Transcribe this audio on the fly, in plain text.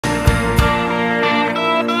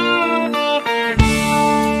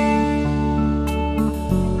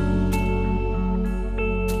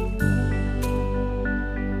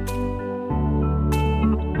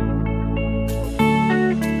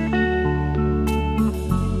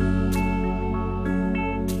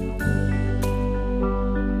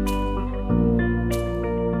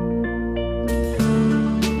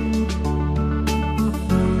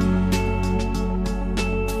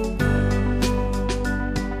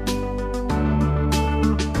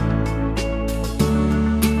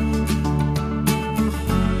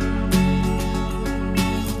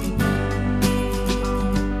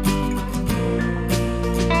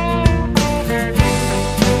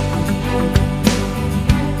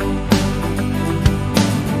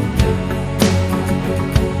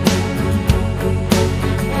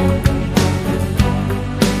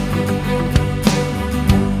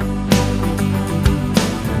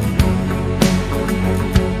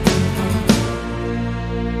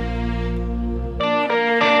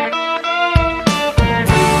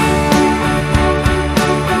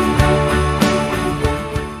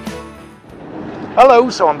Hello,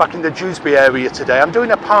 so I'm back in the Dewsbury area today. I'm doing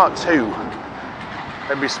a part 2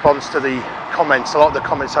 in response to the comments, a lot of the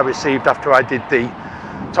comments I received after I did the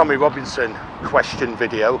Tommy Robinson question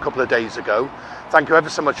video a couple of days ago. Thank you ever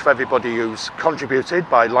so much for everybody who's contributed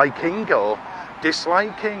by liking or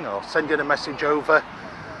disliking or sending a message over.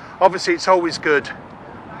 Obviously it's always good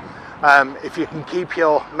if you can keep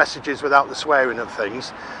your messages without the swearing and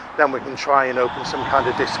things, then we can try and open some kind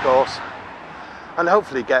of discourse and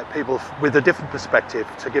hopefully get people with a different perspective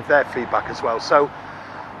to give their feedback as well. So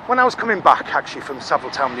when I was coming back actually from Savile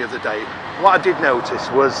Town the other day, what I did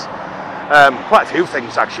notice was quite a few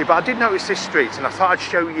things actually, but I did notice this street and I thought I'd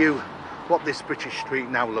show you what this British street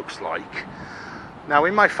now looks like. Now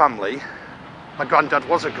in my family, my granddad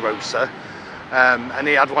was a grocer and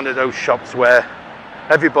he had one of those shops where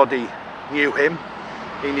everybody knew him.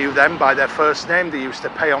 He knew them by their first name. They used to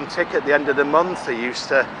pay on tick at the end of the month. They used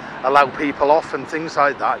to allow people off and things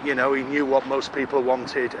like that. You know, he knew what most people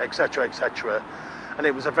wanted, etc, etc. And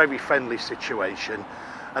it was a very friendly situation.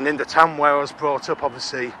 And in the town where I was brought up,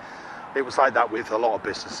 obviously, it was like that with a lot of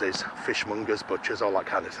businesses, fishmongers, butchers, all that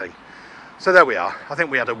kind of thing. So there we are. I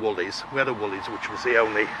think we had a Woolies. We had a Woolies, which was the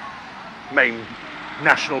only main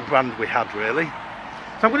national brand we had, really.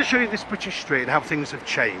 So I'm going to show you this British street and how things have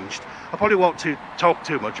changed. I probably won't talk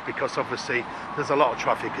too much because obviously there's a lot of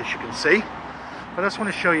traffic, as you can see. But I just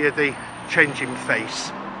want to show you the changing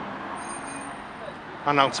face.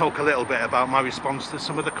 And I'll talk a little bit about my response to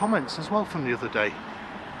some of the comments as well from the other day.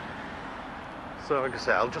 So like I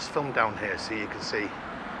said, I'll just film down here so you can see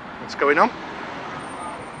what's going on.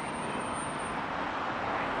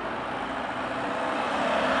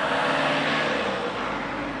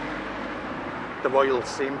 The Royals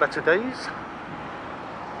seen better days.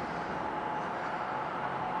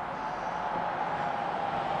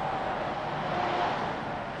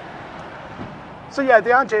 So yeah,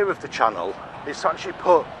 the idea of the channel is to actually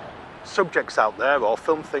put subjects out there or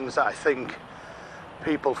film things that I think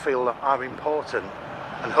people feel are important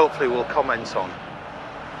and hopefully will comment on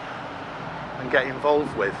and get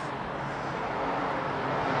involved with.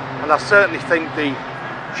 And I certainly think the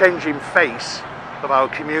changing face of our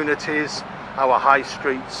communities, our high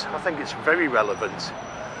streets, I think it's very relevant.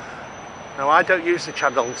 Now I don't use the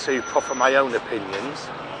channel to proffer my own opinions.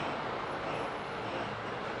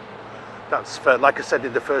 That's for, like I said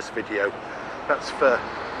in the first video, that's for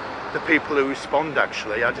the people who respond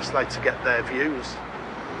actually. I just like to get their views.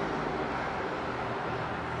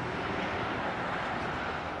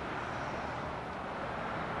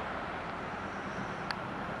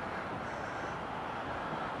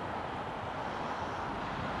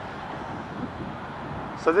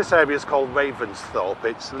 So this area is called Ravensthorpe.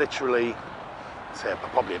 It's literally, say,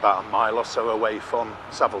 probably about a mile or so away from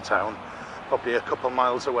Savile Town, probably a couple of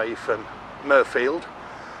miles away from Mirfield.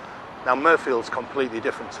 Now Mirfield's completely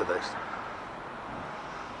different to this.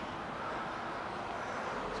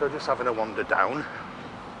 So just having a wander down.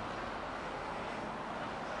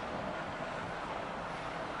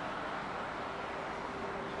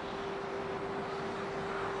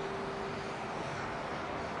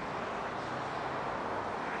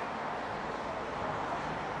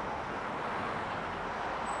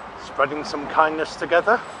 Spreading some kindness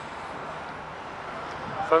together.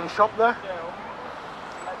 Phone shop there.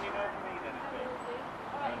 Let me know if you need anything.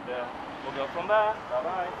 And we'll go from there.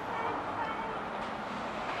 Bye-bye.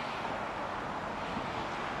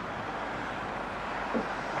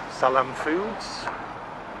 Salam Foods.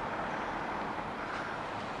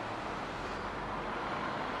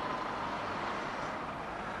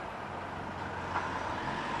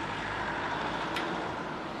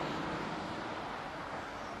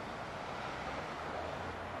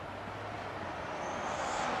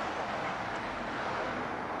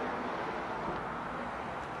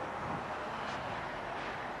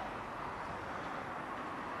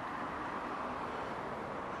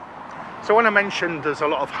 So when I mentioned there's a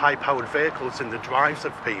lot of high-powered vehicles in the drives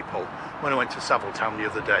of people when I went to Savile Town the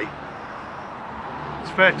other day,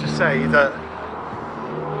 it's fair to say that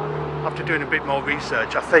after doing a bit more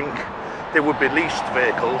research, I think there would be leased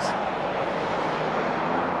vehicles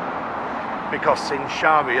because in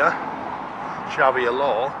Sharia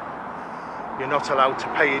law, you're not allowed to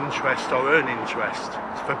pay interest or earn interest.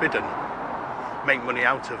 It's forbidden. Make money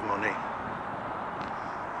out of money.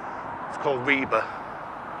 It's called riba.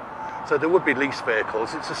 So there would be lease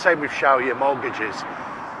vehicles. It's the same with Sharia mortgages.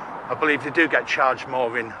 I believe they do get charged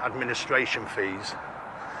more in administration fees,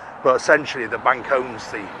 but essentially the bank owns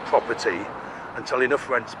the property until enough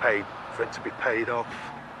rent's paid for it to be paid off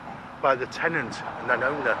by the tenant and then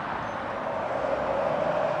owner.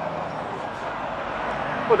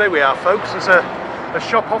 Well, there we are, folks. There's a a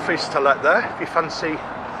shop office to let there if you fancy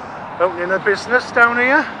opening a business down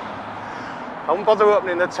here. I won't bother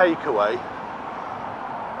opening a takeaway.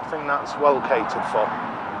 I think that's well catered for,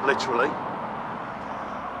 literally.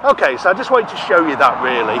 Okay, so I just wanted to show you that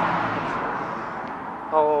really.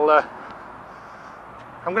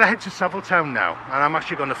 I'm going to head to Saviltown now, and I'm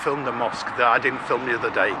actually going to film the mosque that I didn't film the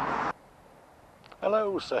other day.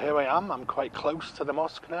 Hello, so here I am. I'm quite close to the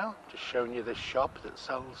mosque now, just showing you this shop that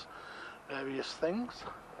sells various things.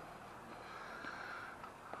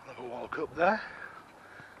 Have a walk up there.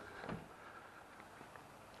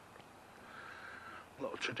 A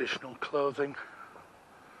lot of traditional clothing.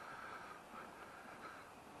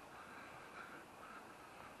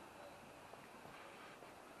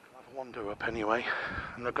 I'll wander up anyway.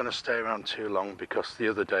 I'm not going to stay around too long because the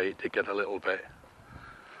other day it did get a little bit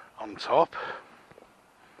on top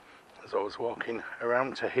as I was walking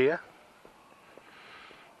around to here.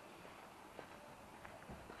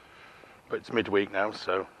 But it's midweek now,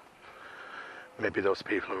 so maybe those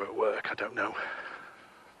people are at work, I don't know.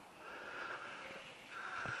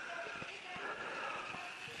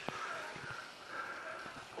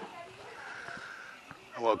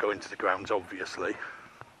 I won't go into the grounds, obviously.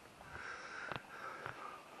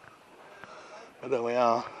 But there we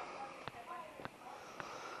are.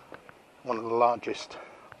 One of the largest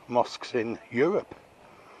mosques in Europe.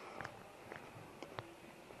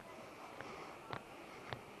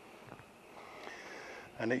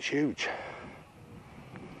 And it's huge.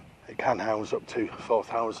 It can house up to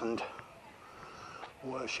 4,000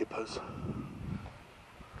 worshippers. So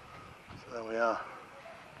there we are.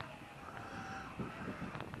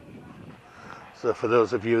 So for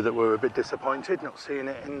those of you that were a bit disappointed not seeing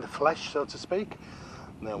it in the flesh, so to speak,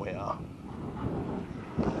 there we are.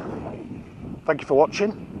 Thank you for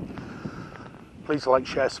watching. Please like,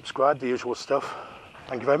 share, subscribe, the usual stuff.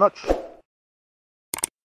 Thank you very much.